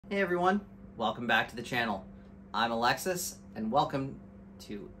Hey everyone, welcome back to the channel. I'm Alexis, and welcome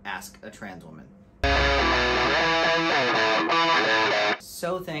to Ask a Trans Woman.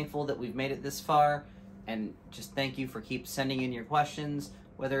 So thankful that we've made it this far, and just thank you for keep sending in your questions,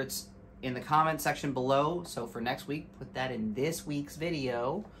 whether it's in the comment section below, so for next week, put that in this week's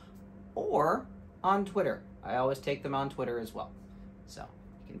video, or on Twitter. I always take them on Twitter as well. So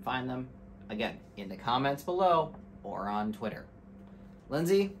you can find them, again, in the comments below, or on Twitter.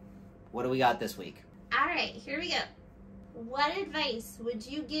 Lindsay, what do we got this week? All right, here we go. What advice would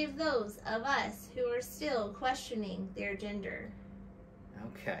you give those of us who are still questioning their gender?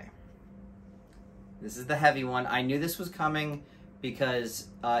 Okay. This is the heavy one. I knew this was coming because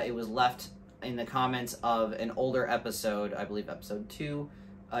it was left in the comments of an older episode, I believe episode 2,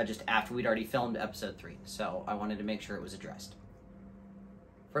 just after we'd already filmed episode 3. So I wanted to make sure it was addressed.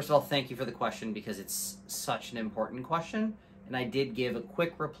 First of all, thank you for the question because it's such an important question. And I did give a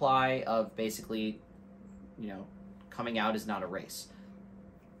quick reply of basically, coming out is not a race.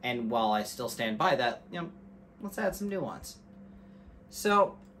 And while I still stand by that, let's add some nuance.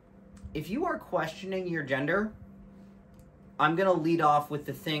 So, if you are questioning your gender, I'm going to lead off with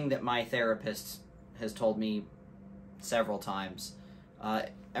the thing that my therapist has told me several times.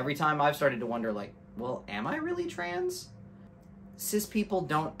 Every time I've started to wonder, well, am I really trans? Cis people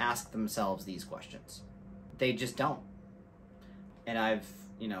don't ask themselves these questions. They just don't. And I've,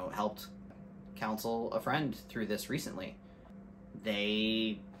 helped counsel a friend through this recently.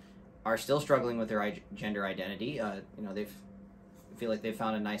 They are still struggling with their gender identity. They feel like they've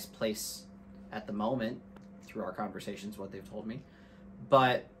found a nice place at the moment through our conversations, what they've told me.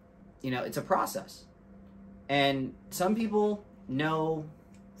 But, it's a process. And some people know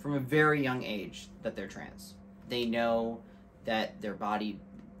from a very young age that they're trans. They know that their body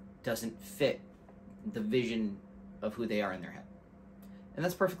doesn't fit the vision of who they are in their head. And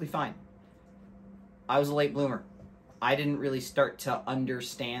that's perfectly fine. I was a late bloomer. I didn't really start to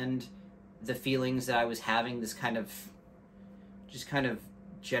understand the feelings that I was having, this kind of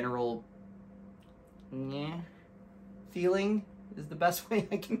general feeling is the best way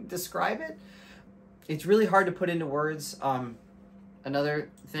I can describe it. It's really hard to put into words. Another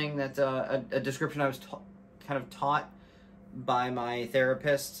thing that, a description I was kind of taught by my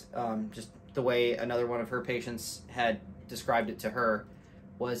therapist, just the way another one of her patients had described it to her,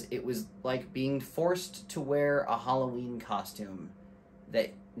 was it was like being forced to wear a Halloween costume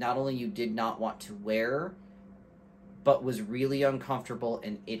that not only you did not want to wear, but was really uncomfortable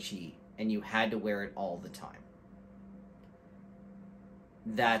and itchy, and you had to wear it all the time.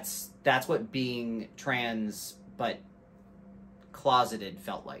 That's what being trans but closeted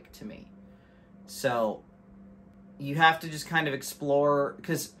felt like to me. So you have to just kind of explore,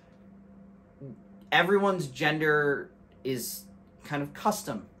 because everyone's gender is kind of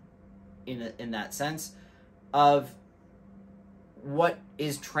custom in that sense of what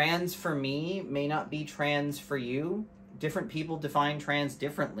is trans for me may not be trans for you. Different people define trans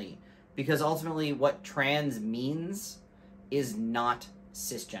differently, because ultimately what trans means is not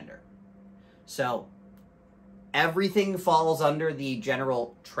cisgender. So everything falls under the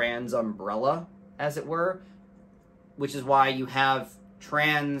general trans umbrella, as it were, which is why you have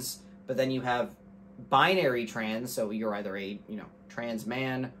trans, but then you have binary trans, so you're either a trans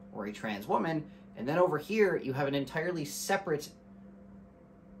man or a trans woman, and then over here you have an entirely separate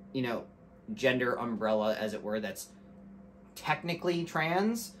gender umbrella, as it were, that's technically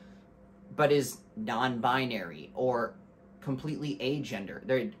trans but is non-binary or completely agender.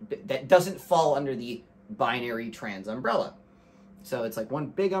 That doesn't fall under the binary trans umbrella. So it's like one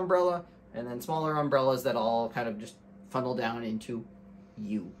big umbrella and then smaller umbrellas that all kind of just funnel down into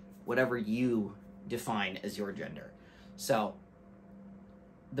you, whatever you define as your gender. So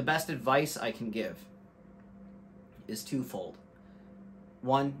the best advice I can give is twofold.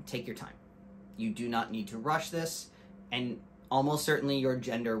 One, take your time. You do not need to rush this, and almost certainly your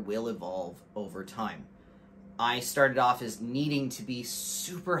gender will evolve over time. I started off as needing to be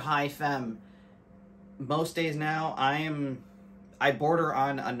super high femme. Most days now, I border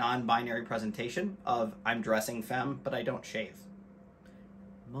on a non-binary presentation of I'm dressing femme, but I don't shave.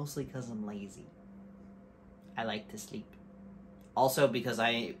 Mostly because I'm lazy. I like to sleep. Also because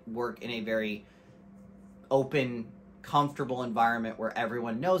I work in a very open, comfortable environment where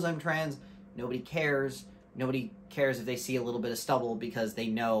everyone knows I'm trans. Nobody cares. Nobody cares if they see a little bit of stubble because they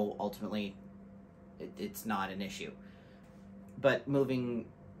know ultimately it's not an issue. But moving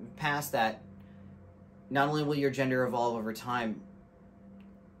past that, not only will your gender evolve over time,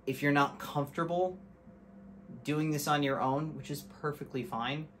 if you're not comfortable doing this on your own, which is perfectly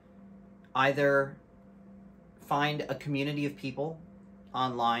fine, either find a community of people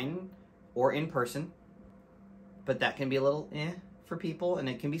online or in person, but that can be a little for people, and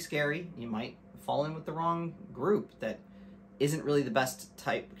it can be scary. You might fall in with the wrong group that isn't really the best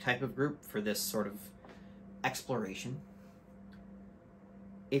type of group for this sort of exploration.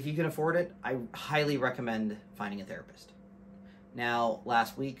 If you can afford it, I highly recommend finding a therapist. Now,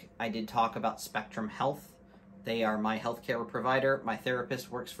 last week I did talk about Spectrum Health. They are my healthcare provider. My therapist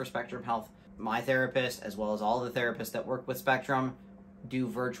works for Spectrum Health. My therapist, as well as all the therapists that work with Spectrum, do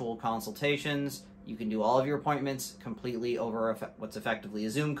virtual consultations. You can do all of your appointments completely over what's effectively a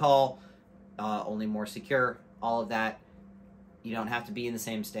Zoom call, only more secure, all of that. You don't have to be in the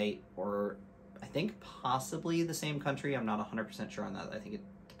same state, or I think possibly the same country. I'm not 100% sure on that. I think it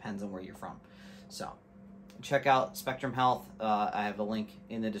depends on where you're from. So check out Spectrum Health. I have a link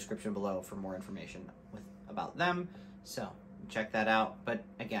in the description below for more information about them. So check that out. But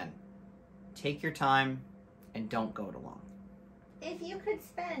again, take your time and don't go it alone. If you could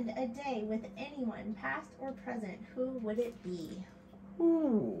spend a day with anyone, past or present, who would it be?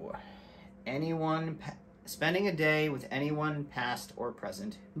 Ooh, spending a day with anyone, past or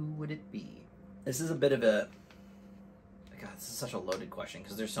present, who would it be? This is a bit of a, God, this is such a loaded question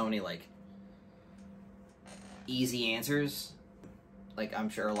because there's so many like easy answers. Like, I'm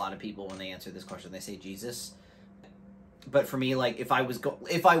sure a lot of people, when they answer this question, they say Jesus. But for me, like, if I was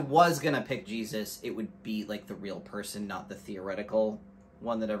gonna pick Jesus, it would be like the real person, not the theoretical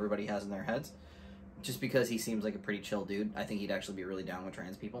one that everybody has in their heads. Just because he seems like a pretty chill dude. I think he'd actually be really down with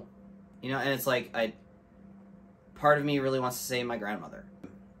trans people. You know, and it's like, part of me really wants to say my grandmother,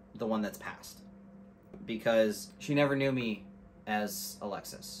 the one that's passed, because she never knew me as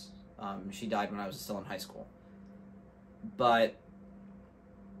Alexis. She died when I was still in high school. But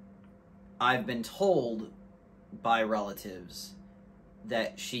I've been told by relatives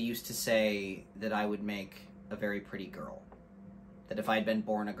that she used to say that I would make a very pretty girl. That if I'd been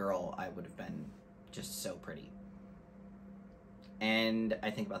born a girl, I would have been just so pretty. And I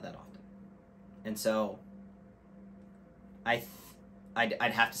think about that often. And so I'd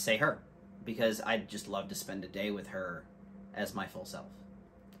have to say her, because I'd just love to spend a day with her as my full self.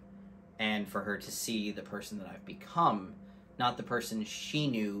 And for her to see the person that I've become, not the person she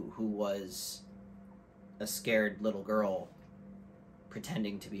knew, who was a scared little girl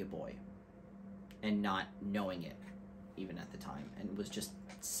pretending to be a boy and not knowing it even at the time, and was just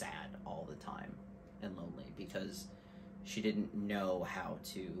sad all the time and lonely because she didn't know how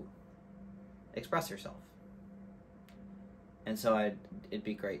to express herself. And so it'd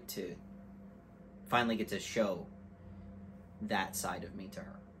be great to finally get to show that side of me to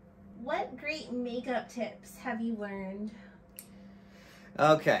her. What great makeup tips have you learned?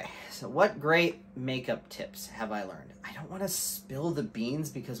 Okay, so what great makeup tips have I learned? I don't want to spill the beans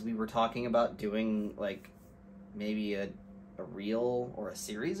because we were talking about doing like maybe a reel or a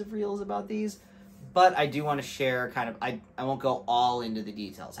series of reels about these, but I do want to share kind of, I won't go all into the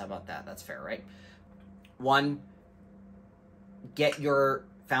details. How about that? That's fair, right? One, get your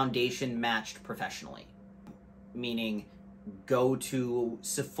foundation matched professionally, meaning go to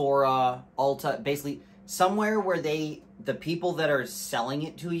Sephora, Ulta, basically somewhere where the people that are selling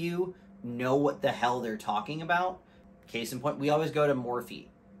it to you know what the hell they're talking about. Case in point, we always go to Morphe.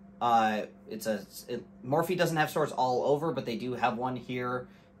 Morphe doesn't have stores all over, but they do have one here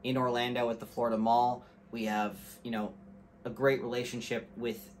in Orlando at the Florida Mall. We have, a great relationship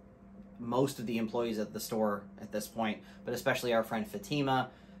with most of the employees at the store at this point, but especially our friend Fatima.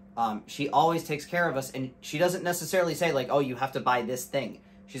 She always takes care of us, and she doesn't necessarily say like, oh, you have to buy this thing.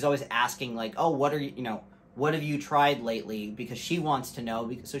 She's always asking like, oh, what have you tried lately? Because she wants to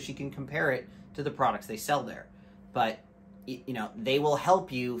know, so she can compare it to the products they sell there. But, they will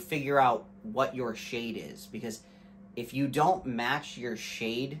help you figure out what your shade is. Because if you don't match your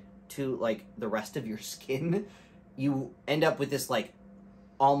shade to, like, the rest of your skin, you end up with this, like,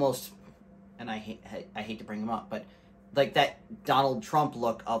 almost, and I hate to bring them up, but, like, that Donald Trump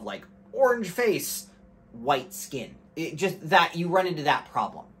look of, like, orange face, white skin. It just, that, you run into that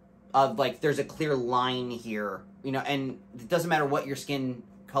problem. Of, like, there's a clear line here, and it doesn't matter what your skin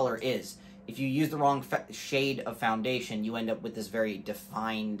color is. If you use the wrong shade of foundation, you end up with this very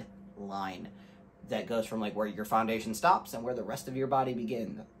defined line that goes from, like, where your foundation stops and where the rest of your body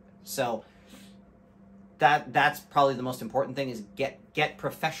begins. So that's probably the most important thing, is get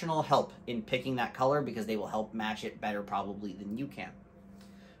professional help in picking that color, because they will help match it better probably than you can.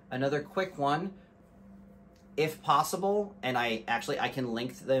 Another quick one, if possible, and I can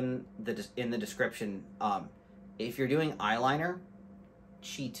link them in the description. If you're doing eyeliner,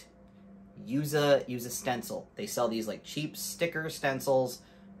 cheat. Use a stencil. They sell these like cheap sticker stencils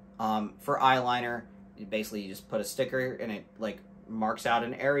for eyeliner. You just put a sticker and it like marks out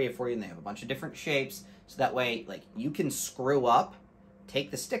an area for you, and they have a bunch of different shapes, so that way, like, you can screw up,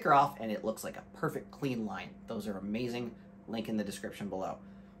 take the sticker off, and it looks like a perfect clean line. Those are amazing. Link in the description below.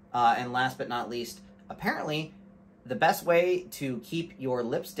 And last but not least, apparently the best way to keep your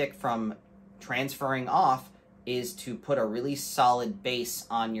lipstick from transferring off is to put a really solid base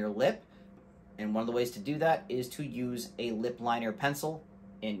on your lip. And one of the ways to do that is to use a lip liner pencil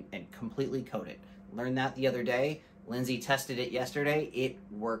and completely coat it. Learned that the other day. Lindsay tested it yesterday. It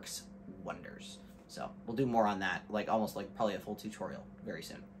works wonders. So we'll do more on that, like almost like probably a full tutorial very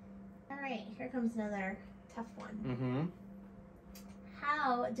soon. All right, here comes another tough one. Mm-hmm.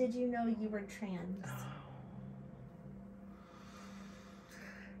 How did you know you were trans?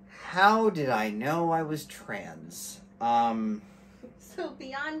 How did I know I was trans? So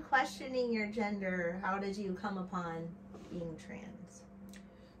beyond questioning your gender, how did you come upon being trans?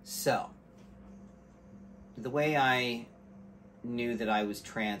 So, the way I knew that I was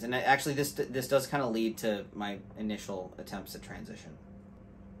trans, and actually this does kind of lead to my initial attempts at transition.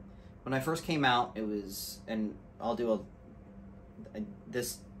 When I first came out, it was, and I'll do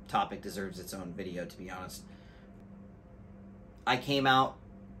this topic deserves its own video, to be honest. I came out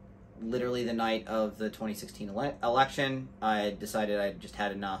literally the night of the 2016 election. I decided I just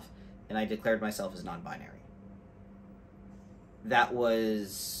had enough, and I declared myself as non-binary. That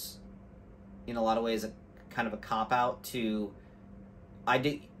was, in a lot of ways, a kind of a cop-out to...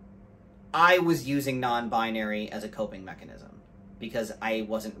 I was using non-binary as a coping mechanism because I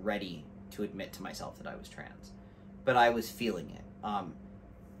wasn't ready to admit to myself that I was trans. But I was feeling it.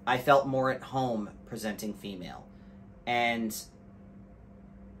 I felt more at home presenting female. And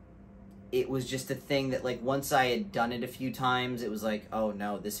it was just a thing that, like, once I had done it a few times, it was like, oh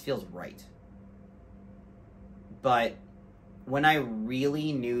no, this feels right. But when I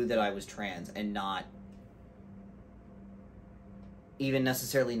really knew that I was trans and not even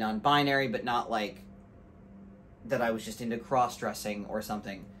necessarily non-binary, but not like that I was just into cross-dressing or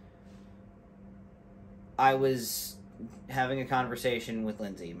something, I was having a conversation with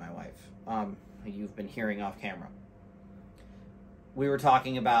Lindsay, my wife, who you've been hearing off camera. We were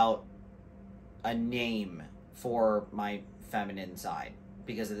talking about a name for my feminine side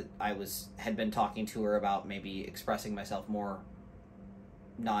because I had been talking to her about maybe expressing myself more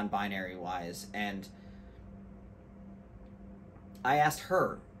non-binary wise, and I asked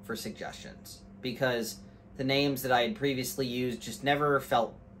her for suggestions because the names that I had previously used just never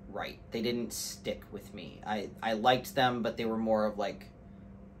felt right. They didn't stick with me. I liked them, but they were more of like,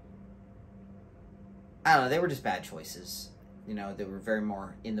 I don't know, they were just bad choices. You know, they were very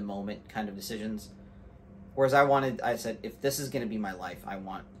more in the moment kind of decisions. Whereas I said, if this is going to be my life, I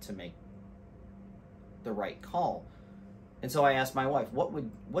want to make the right call. And so I asked my wife,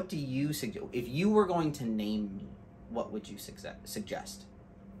 what do you suggest? If you were going to name me, what would you suggest?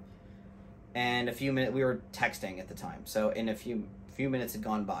 And a few minutes, we were texting at the time, so in a few minutes had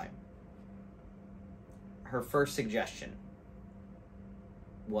gone by. Her first suggestion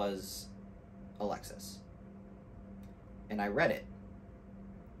was Alexis. And I read it.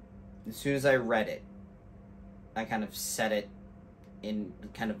 As soon as I read it, I kind of said it in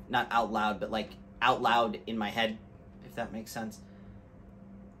kind of, not out loud, but like out loud in my head, if that makes sense.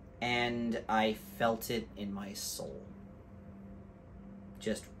 And I felt it in my soul.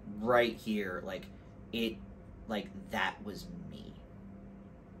 Just right here, like that was me.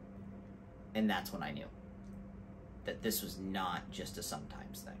 And that's when I knew that this was not just a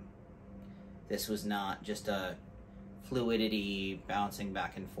sometimes thing. This was not just a fluidity bouncing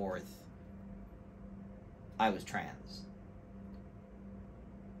back and forth. I was trans.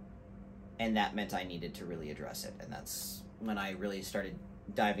 And that meant I needed to really address it. And that's when I really started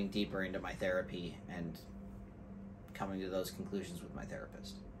diving deeper into my therapy and coming to those conclusions with my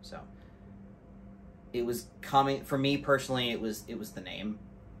therapist. So it was coming, for me personally, it was the name.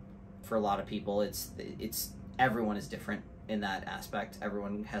 For a lot of people, it's everyone is different in that aspect.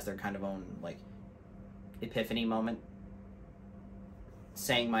 Everyone has their kind of own like epiphany moment.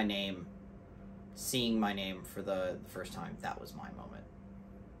 Saying my name, seeing my name for the first time, that was my moment.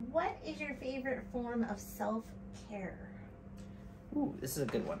 What is your favorite form of self-care? Ooh, this is a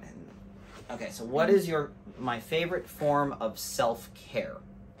good one. Okay, so what is my favorite form of self-care?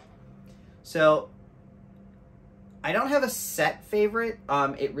 So, I don't have a set favorite.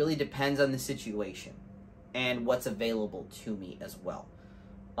 It really depends on the situation and what's available to me as well.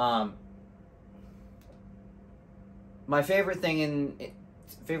 My favorite thing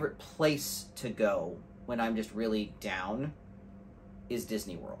favorite place to go when I'm just really down is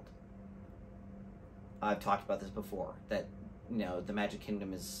Disney World. I've talked about this before, that, you know, the Magic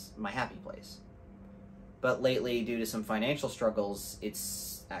Kingdom is my happy place. But lately, due to some financial struggles,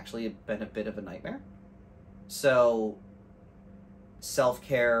 it's actually been a bit of a nightmare. So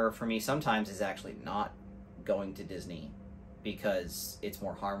self-care for me sometimes is actually not going to Disney because it's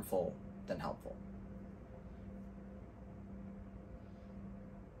more harmful than helpful.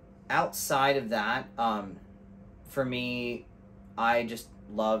 Outside of that, for me, I just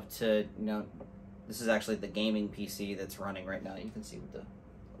love to, this is actually the gaming PC that's running right now. You can see with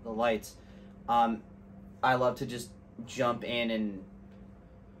the lights. I love to just jump in and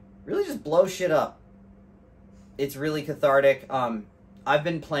really just blow shit up. It's really cathartic. I've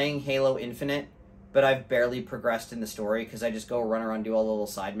been playing Halo Infinite, but I've barely progressed in the story because I just go run around and do all the little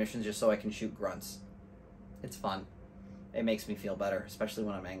side missions just so I can shoot grunts. It's fun. It makes me feel better, especially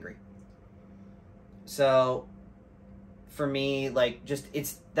when I'm angry. So, for me, like, just,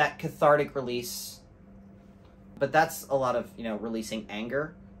 it's that cathartic release. But that's a lot of, releasing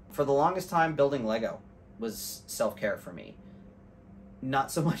anger. For the longest time, building Lego was self-care for me.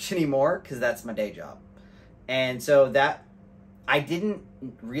 Not so much anymore, because that's my day job. And so that, I didn't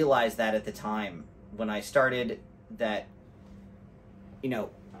realize that at the time when I started that,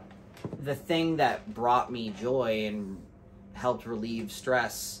 the thing that brought me joy and helped relieve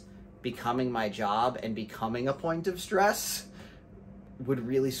stress, becoming my job and becoming a point of stress, would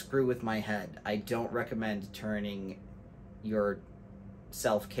really screw with my head. I don't recommend turning your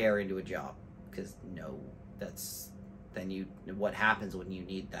self-care into a job, because what happens when you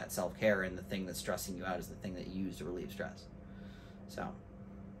need that self-care and the thing that's stressing you out is the thing that you use to relieve stress. So,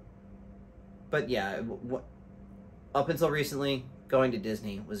 but yeah, up until recently, going to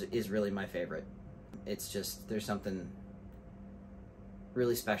Disney is really my favorite. It's just, there's something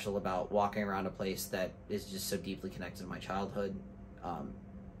really special about walking around a place that is just so deeply connected to my childhood.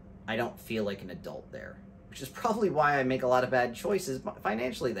 I don't feel like an adult there, which is probably why I make a lot of bad choices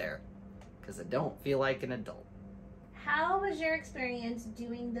financially there, because I don't feel like an adult. How was your experience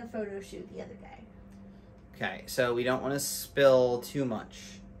doing the photo shoot the other day? Okay, so we don't want to spill too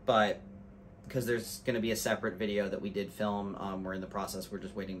much, but because there's going to be a separate video that we did film, we're in the process, we're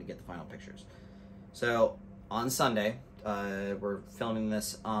just waiting to get the final pictures. So on Sunday, we're filming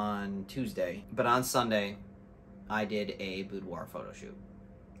this on Tuesday, but on Sunday, I did a boudoir photo shoot.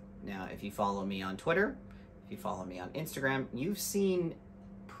 Now, if you follow me on Twitter, if you follow me on Instagram, you've seen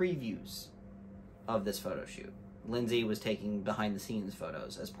previews of this photo shoot. Lindsay was taking behind-the-scenes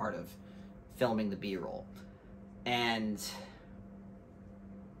photos as part of filming the B-roll, and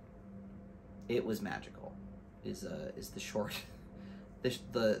it was magical. Is the short,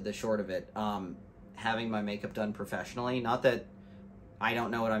 the short of it. Having my makeup done professionally, not that I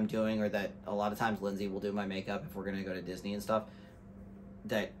don't know what I'm doing, or that a lot of times Lindsay will do my makeup if we're gonna go to Disney and stuff,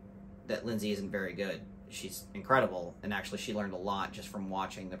 that Lindsay isn't very good. She's incredible, and actually she learned a lot just from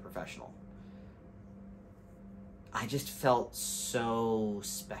watching the professional. I just felt so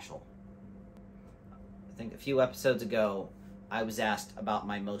special. I think a few episodes ago, I was asked about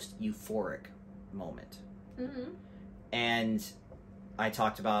my most euphoric moment. Mm-hmm. And I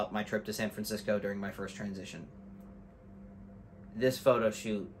talked about my trip to San Francisco during my first transition. This photo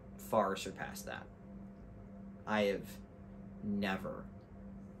shoot far surpassed that. I have never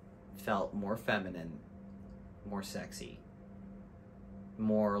felt more feminine, more sexy,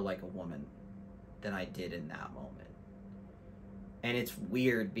 more like a woman than I did in that moment. And it's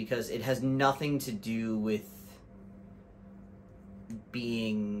weird because it has nothing to do with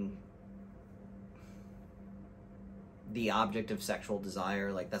being the object of sexual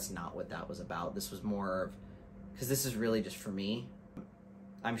desire. Like, that's not what that was about. This was more of, because this is really just for me.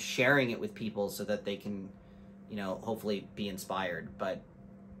 I'm sharing it with people so that they can, hopefully be inspired. But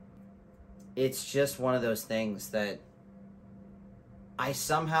it's just one of those things that I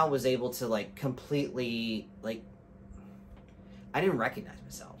somehow was able to, completely, I didn't recognize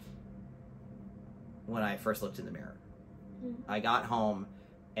myself when I first looked in the mirror. Mm-hmm. I got home,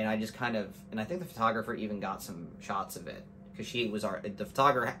 and I just kind of, and I think the photographer even got some shots of it, because the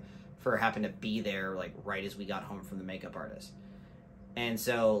photographer happened to be there, right as we got home from the makeup artist. And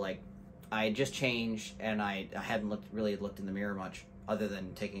so, I had just changed, and I hadn't really looked in the mirror much, other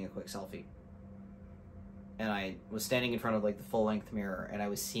than taking a quick selfie. And I was standing in front of, the full-length mirror, and I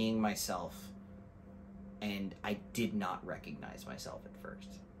was seeing myself, and I did not recognize myself at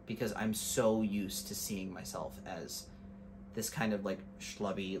first, because I'm so used to seeing myself as this kind of,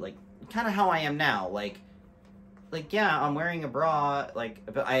 schlubby, kind of how I am now, yeah, I'm wearing a bra,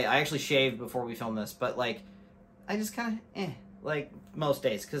 but I actually shaved before we filmed this, but, I just kind of, most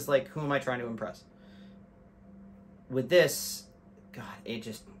days, because, who am I trying to impress? With this, God,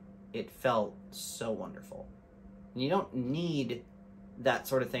 it felt so wonderful. And you don't need that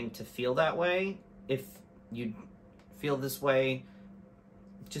sort of thing to feel that way if you'd feel this way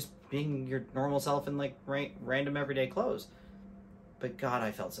just being your normal self in like random everyday clothes. But God,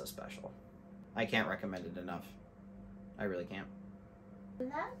 I felt so special. I can't recommend it enough. I really can't.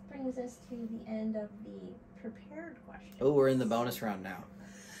 And that brings us to the end of the prepared questions. Oh, we're in the bonus round now.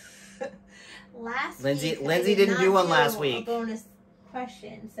 Lindsay didn't do one last week. A bonus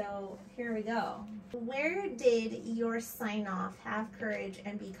question, so here we go. Where did your sign off, have courage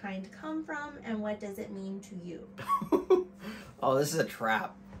and be kind, come from, and what does it mean to you? Oh, this is a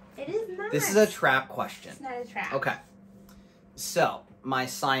trap. It is not. This is a trap question. It's not a trap. Okay. So, my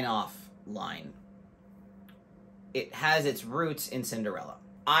sign off line. It has its roots in Cinderella.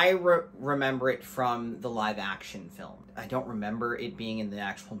 I remember it from the live action film. I don't remember it being in the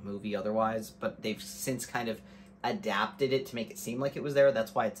actual movie otherwise, but they've since kind of adapted it to make it seem like it was there.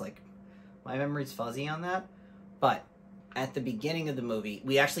 That's why it's like, my memory's fuzzy on that. But at the beginning of the movie,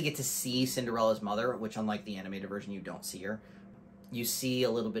 we actually get to see Cinderella's mother, which unlike the animated version, you don't see her. You see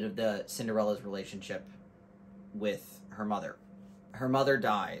a little bit of the Cinderella's relationship with her mother. Her mother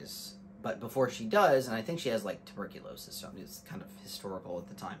dies, but before she does, and I think she has like tuberculosis, so it's kind of historical at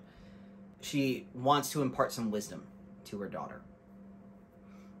the time, she wants to impart some wisdom to her daughter.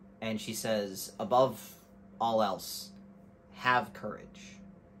 And she says, above all else, have courage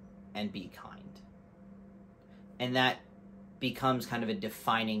and be kind. And that becomes kind of a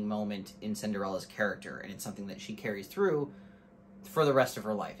defining moment in Cinderella's character, and it's something that she carries through for the rest of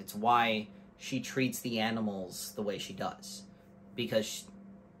her life. It's why she treats the animals the way she does, because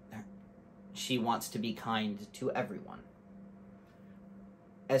she wants to be kind to everyone.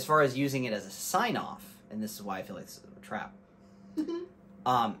 As far as using it as a sign-off, and this is why I feel like this is a trap,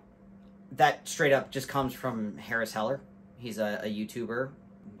 that straight up just comes from Harris Heller. He's a YouTuber,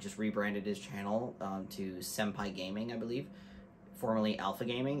 just rebranded his channel to Senpai Gaming, I believe, formerly Alpha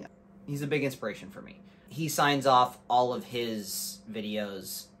Gaming. He's a big inspiration for me. He signs off all of his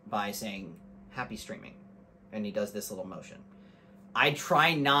videos by saying, happy streaming, and he does this little motion. I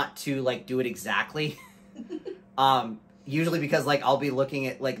try not to like do it exactly. Usually because like I'll be looking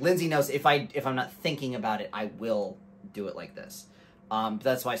at, like, Lindsay knows if I'm not thinking about it, I will do it like this. But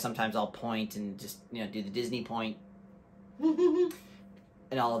that's why sometimes I'll point and just, you know, do the Disney point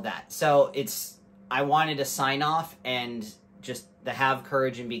and all of that. So I wanted to sign off, and just the have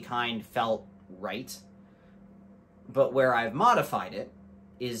courage and be kind felt right. But where I've modified it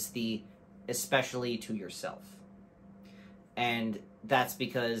is the especially to yourself. And that's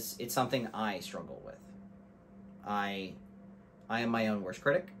because it's something I struggle with. I am my own worst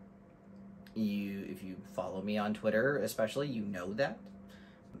critic. If you follow me on Twitter, especially, you know that.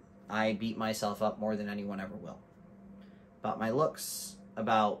 I beat myself up more than anyone ever will. About my looks,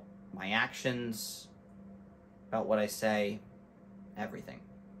 about my actions, about what I say, everything.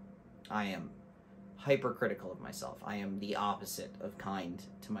 I am hypercritical of myself. I am the opposite of kind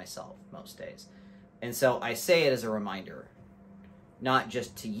to myself most days. And so I say it as a reminder, not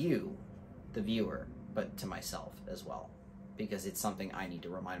just to you, the viewer, but to myself as well, because it's something I need to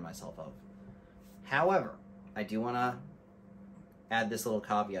remind myself of. However, I do want to add this little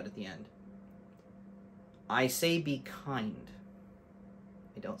caveat at the end. I say be kind.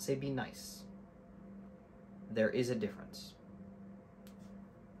 I don't say be nice. There is a difference.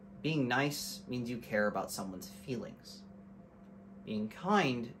 Being nice means you care about someone's feelings. Being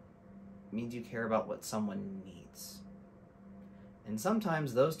kind means you care about what someone needs. And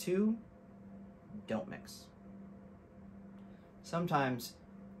sometimes those two don't mix. Sometimes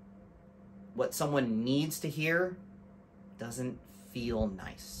what someone needs to hear doesn't feel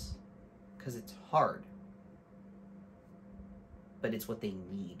nice, because it's hard. But it's what they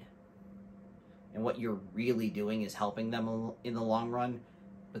need. And what you're really doing is helping them in the long run,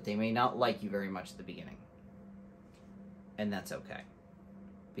 but they may not like you very much at the beginning. And that's okay.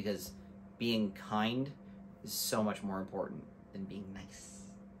 Because being kind is so much more important than being nice.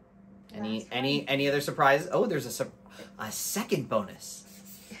 Any other surprises? Oh, there's a second bonus.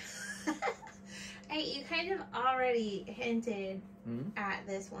 You kind of already hinted at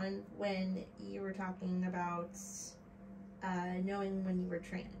this one when you were talking about knowing when you were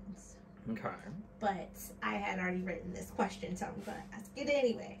trans. Okay. But I had already written this question, so I'm going to ask it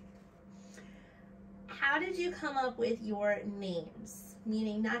anyway. How did you come up with your names?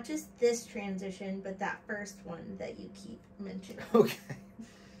 Meaning not just this transition, but that first one that you keep mentioning. Okay.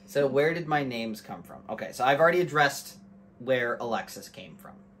 So where did my names come from? Okay, so I've already addressed where Alexis came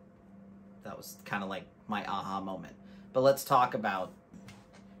from. That was kind of like my aha moment. But let's talk about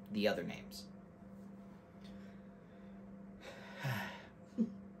the other names.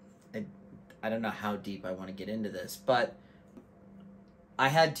 I don't know how deep I want to get into this, but I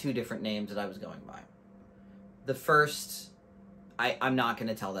had two different names that I was going by. The first, I'm not going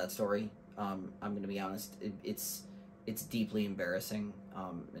to tell that story. I'm going to be honest. It's deeply embarrassing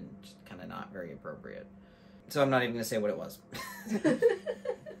and just kind of not very appropriate. So I'm not even going to say what it was.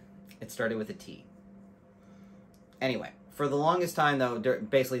 It started with a T. Anyway, for the longest time, though,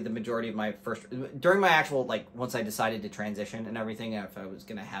 basically the majority of my during my actual, like, once I decided to transition and everything, if I was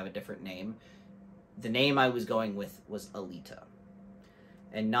going to have a different name, the name I was going with was Alita.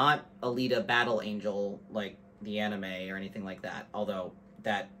 And not Alita Battle Angel, like the anime or anything like that. Although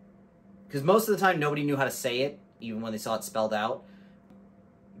that, because most of the time nobody knew how to say it, even when they saw it spelled out.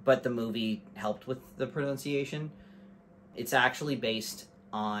 But the movie helped with the pronunciation. It's actually based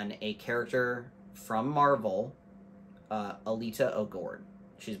on a character from Marvel, Alita O'Gord.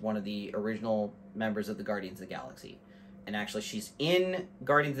 She's one of the original members of the Guardians of the Galaxy. And actually she's in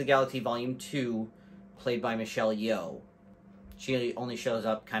Guardians of the Galaxy Volume 2, played by Michelle Yeoh. She only shows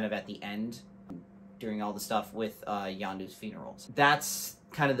up kind of at the end, during all the stuff with Yondu's funerals. That's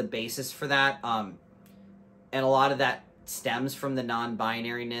kind of the basis for that. And a lot of that stems from the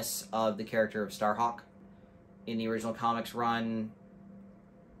non-binariness of the character of Starhawk. In the original comics run,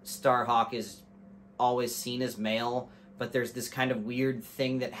 Starhawk is always seen as male, but there's this kind of weird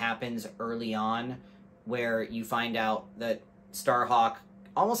thing that happens early on where you find out that Starhawk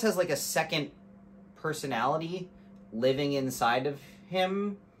almost has like a second personality living inside of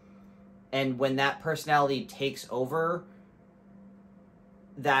him, and when that personality takes over,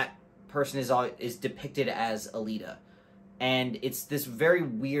 that person is depicted as Alita. And it's this very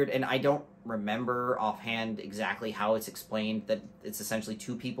weird, and I don't remember offhand exactly how it's explained, that it's essentially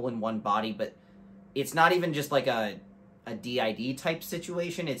two people in one body, but it's not even just like a DID type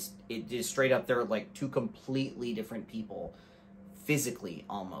situation. It is straight up, they're like two completely different people, physically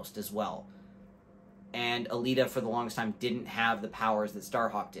almost as well. And Alita, for the longest time, didn't have the powers that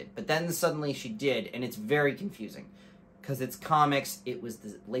Starhawk did. But then suddenly she did, and it's very confusing. Because it's comics, it was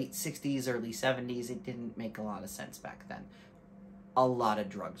the late 60s, early 70s, it didn't make a lot of sense back then. A lot of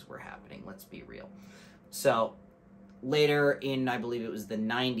drugs were happening, let's be real. So, later in, I believe it was the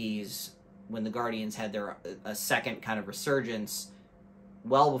 90s, when the Guardians had a second kind of resurgence,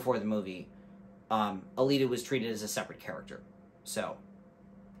 well before the movie, Alita was treated as a separate character. So,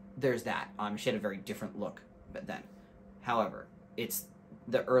 there's that. She had a very different look but then. However, it's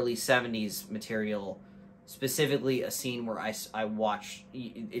the early 70s material, specifically a scene where I watched,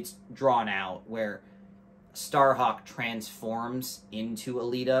 it's drawn out, where Starhawk transforms into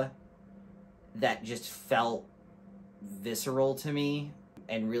Alita, that just felt visceral to me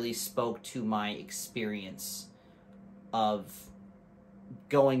and really spoke to my experience of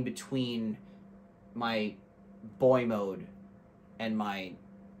going between my boy mode and my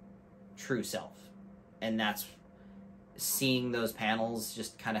true self. And that's, seeing those panels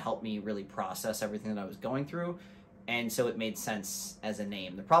just kind of helped me really process everything that I was going through, and so it made sense as a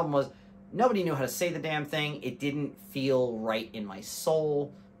name. The problem was, nobody knew how to say the damn thing. It didn't feel right in my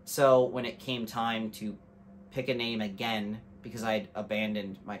soul, so when it came time to pick a name again, because I had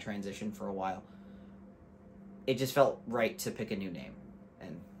abandoned my transition for a while, it just felt right to pick a new name,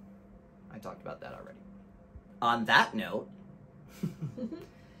 and I talked about that already. On that note,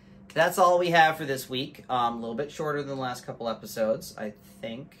 that's all we have for this week. A little bit shorter than the last couple episodes, I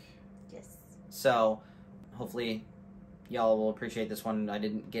think. Yes. So, hopefully, y'all will appreciate this one. I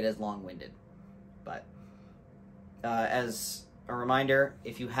didn't get as long-winded. But, as a reminder,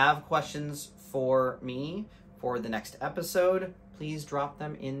 if you have questions for me for the next episode, please drop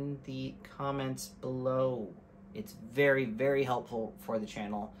them in the comments below. It's very, very helpful for the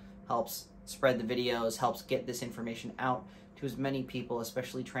channel. Helps spread the videos, helps get this information out to as many people,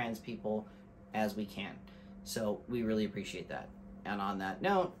 especially trans people, as we can. So we really appreciate that. And on that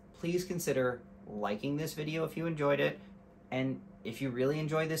note, please consider liking this video if you enjoyed it. And if you really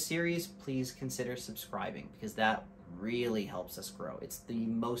enjoy this series, please consider subscribing, because that really helps us grow. It's the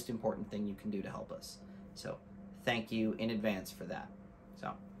most important thing you can do to help us. So thank you in advance for that.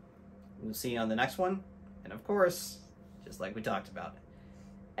 So we'll see you on the next one. And of course, just like we talked about,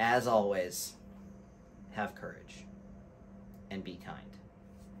 as always, have courage. And be kind,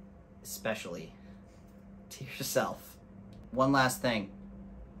 especially to yourself. One last thing.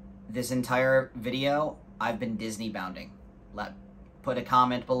 This entire video, I've been Disney bounding. Put a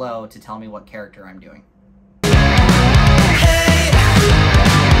comment below to tell me what character I'm doing.